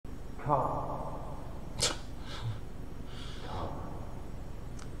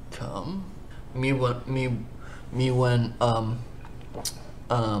Come. Me when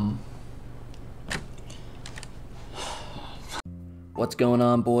What's going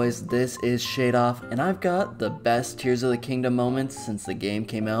on, boys? This is Shaydoff, and I've got the best Tears of the Kingdom moments since the game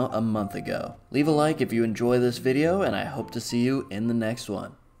came out a month ago. Leave a like if you enjoy this video, and I hope to see you in the next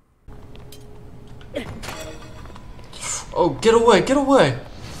one. Oh, get away, get away!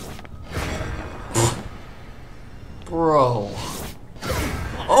 Bro.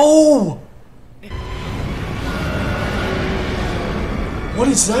 Oh! What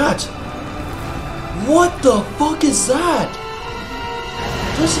is that? What the fuck is that?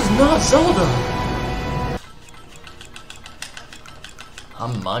 This is not Zelda.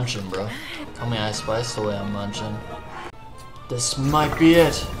 I'm munching, bro. Tell me I spice the way I'm munching. This might be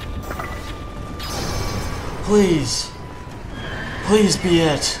it. Please. Please be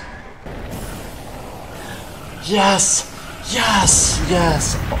it. Yes. Yes.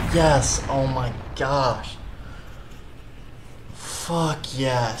 Yes. Yes. Oh my gosh. Fuck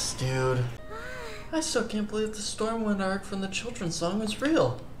yes, dude. I still can't believe the Stormwind arc from the children's song was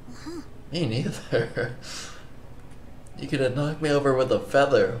real. Me neither. You could have knocked me over with a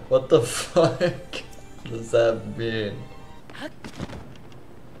feather. What the fuck does that mean?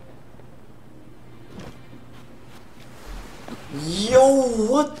 Yo,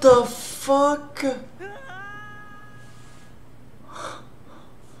 what the fuck?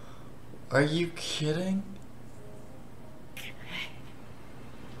 Are you kidding?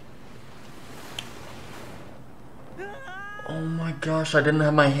 Oh my gosh, I didn't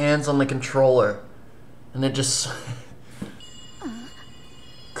have my hands on the controller. And it just...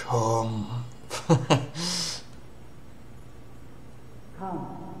 Come.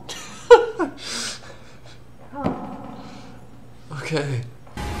 Okay.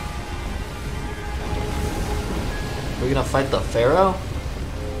 Are we gonna fight the Pharaoh?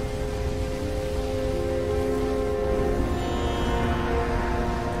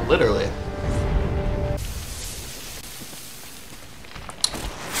 Literally.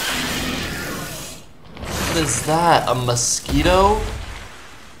 What is that? A mosquito?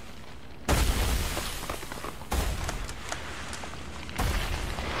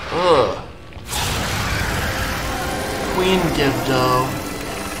 Ugh. Queen Gibdo.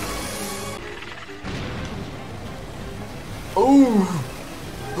 Oh.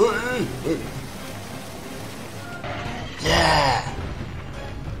 Yeah.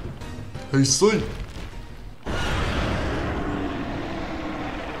 Hey, sleep.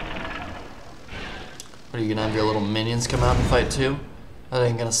 What, are you gonna have your little minions come out and fight too? That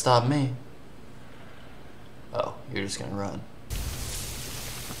ain't gonna stop me. Oh, you're just gonna run.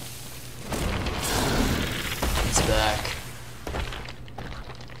 It's back.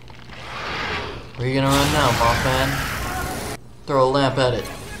 Where are you gonna run now, Mothman? Throw a lamp at it.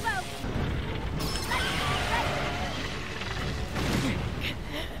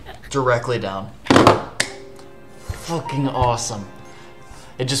 Directly down. Fucking awesome.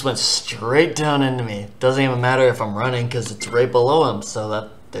 It just went straight down into me. Doesn't even matter if I'm running because it's right below him, so that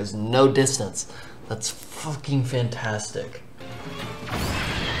there's no distance. That's fucking fantastic.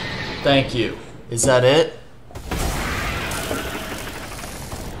 Thank you. Is that it?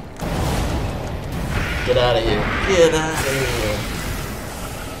 Get out of here. Get out of here.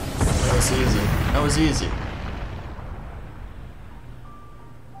 That was easy. That was easy.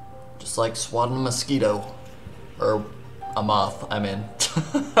 Just like swatting a mosquito. Or a moth, I mean. The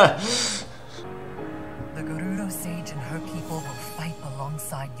Gerudo Sage and her people will fight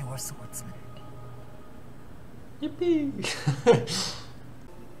alongside your swordsman. Yippee!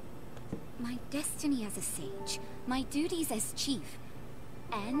 My destiny as a sage, my duties as chief,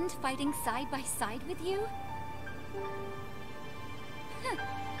 and fighting side by side with you?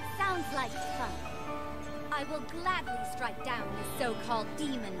 Sounds like fun. I will gladly strike down the so-called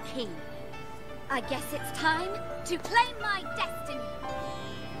Demon King. I guess it's time to claim my destiny.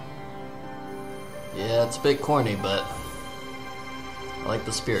 Yeah, it's a bit corny, but I like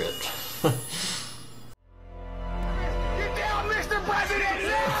the spirit. Get down, Mr. President!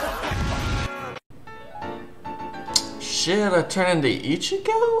 Shit, I turn into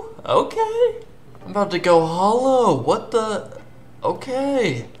Ichigo? Okay. I'm about to go hollow. What the?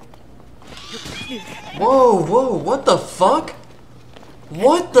 Okay. Whoa, whoa, what the fuck?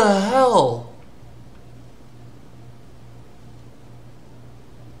 What the hell?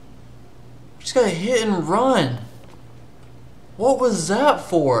 Just got hit and run. What was that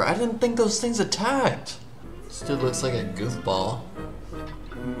for? I didn't think those things attacked. This dude looks like a goofball.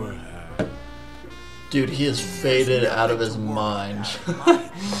 Dude, he is faded out of his mind.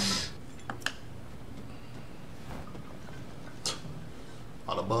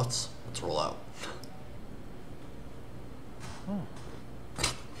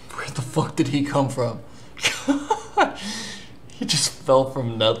 did he come from? He just fell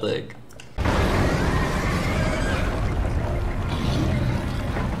from nothing.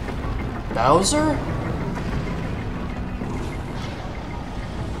 Bowser?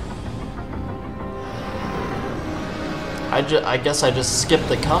 I guess I just skipped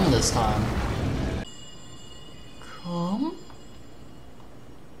the come this time. Come?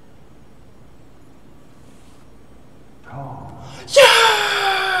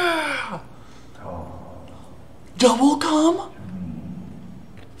 Yeah! Double come?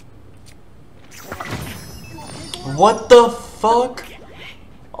 What the fuck?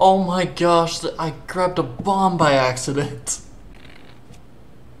 Oh my gosh, I grabbed a bomb by accident.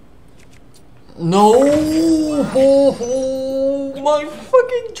 No! Oh, my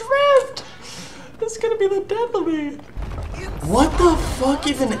fucking draft! That's gonna be the death of me. What the fuck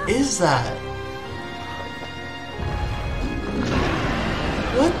even is that?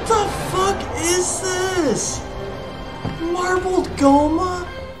 What the fuck is this? Marbled Goma?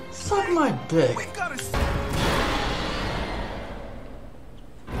 Suck my dick.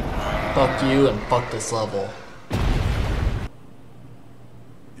 Fuck you and fuck this level.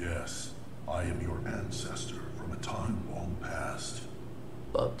 Yes, I am your ancestor from a time long past.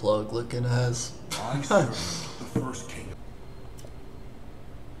 Butt plug looking ass. I served the first king.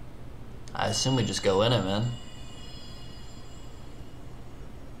 I assume we just go in it, man.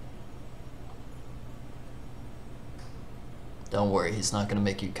 Don't worry, he's not gonna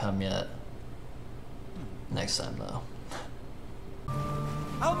make you come yet. Next time, though.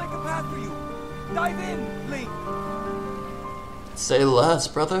 I'll make a path for you. Dive in, Link. Say less,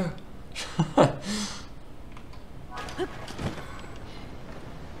 brother.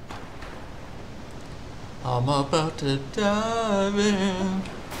 I'm about to dive in.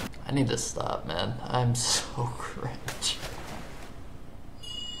 I need to stop, man. I'm so cringe.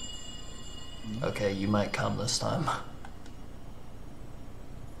 Okay, you might come this time.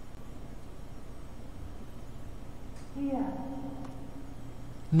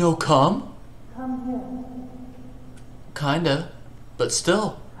 No come? Come here. Kinda, but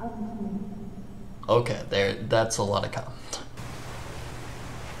still. Okay, there. That's a lot of cum.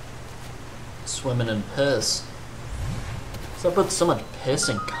 Swimming in piss. What's up with so much piss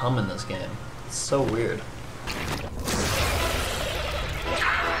and cum in this game? It's so weird.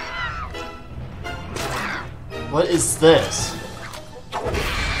 What is this?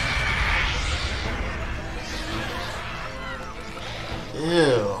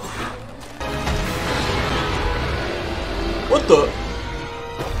 Ew. What the?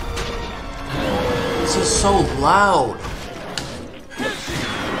 This is so loud.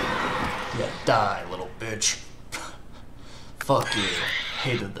 Yeah, die, little bitch. Fuck you.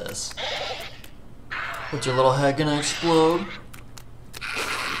 Hated this. What's your little head gonna explode?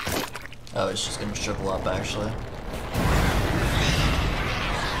 Oh, it's just gonna shrivel up, actually.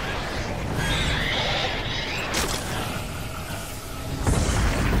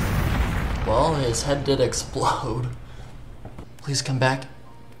 Well, his head did explode. Please come back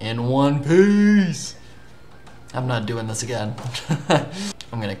in one piece. I'm not doing this again.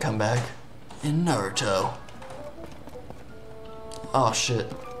 I'm gonna come back in Naruto. Oh shit.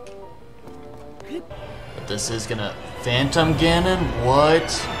 But this is gonna... Phantom Ganon?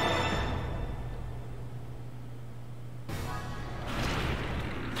 What?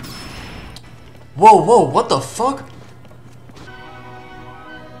 Whoa, whoa, what the fuck?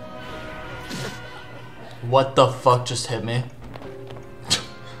 What the fuck just hit me?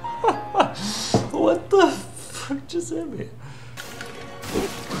 What the fuck just hit me?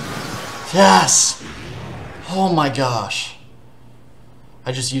 Yes! Oh my gosh.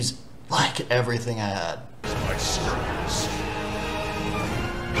 I just used like everything I had.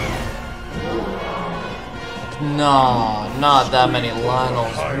 No, not that many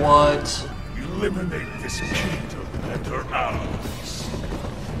Lionels. What? Eliminate this kingdom and their allies.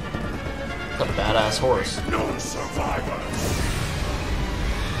 What a badass horse. No survivors.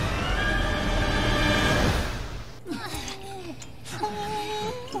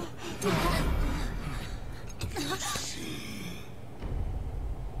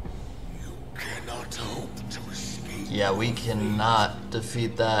 You cannot hope to escape. Yeah, we cannot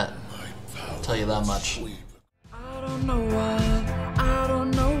defeat that. I'll tell you that much. I don't know why,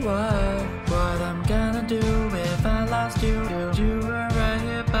 what I'm gonna do if I lost you. You were right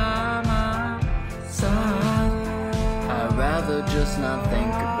here by my side. I'd rather just not think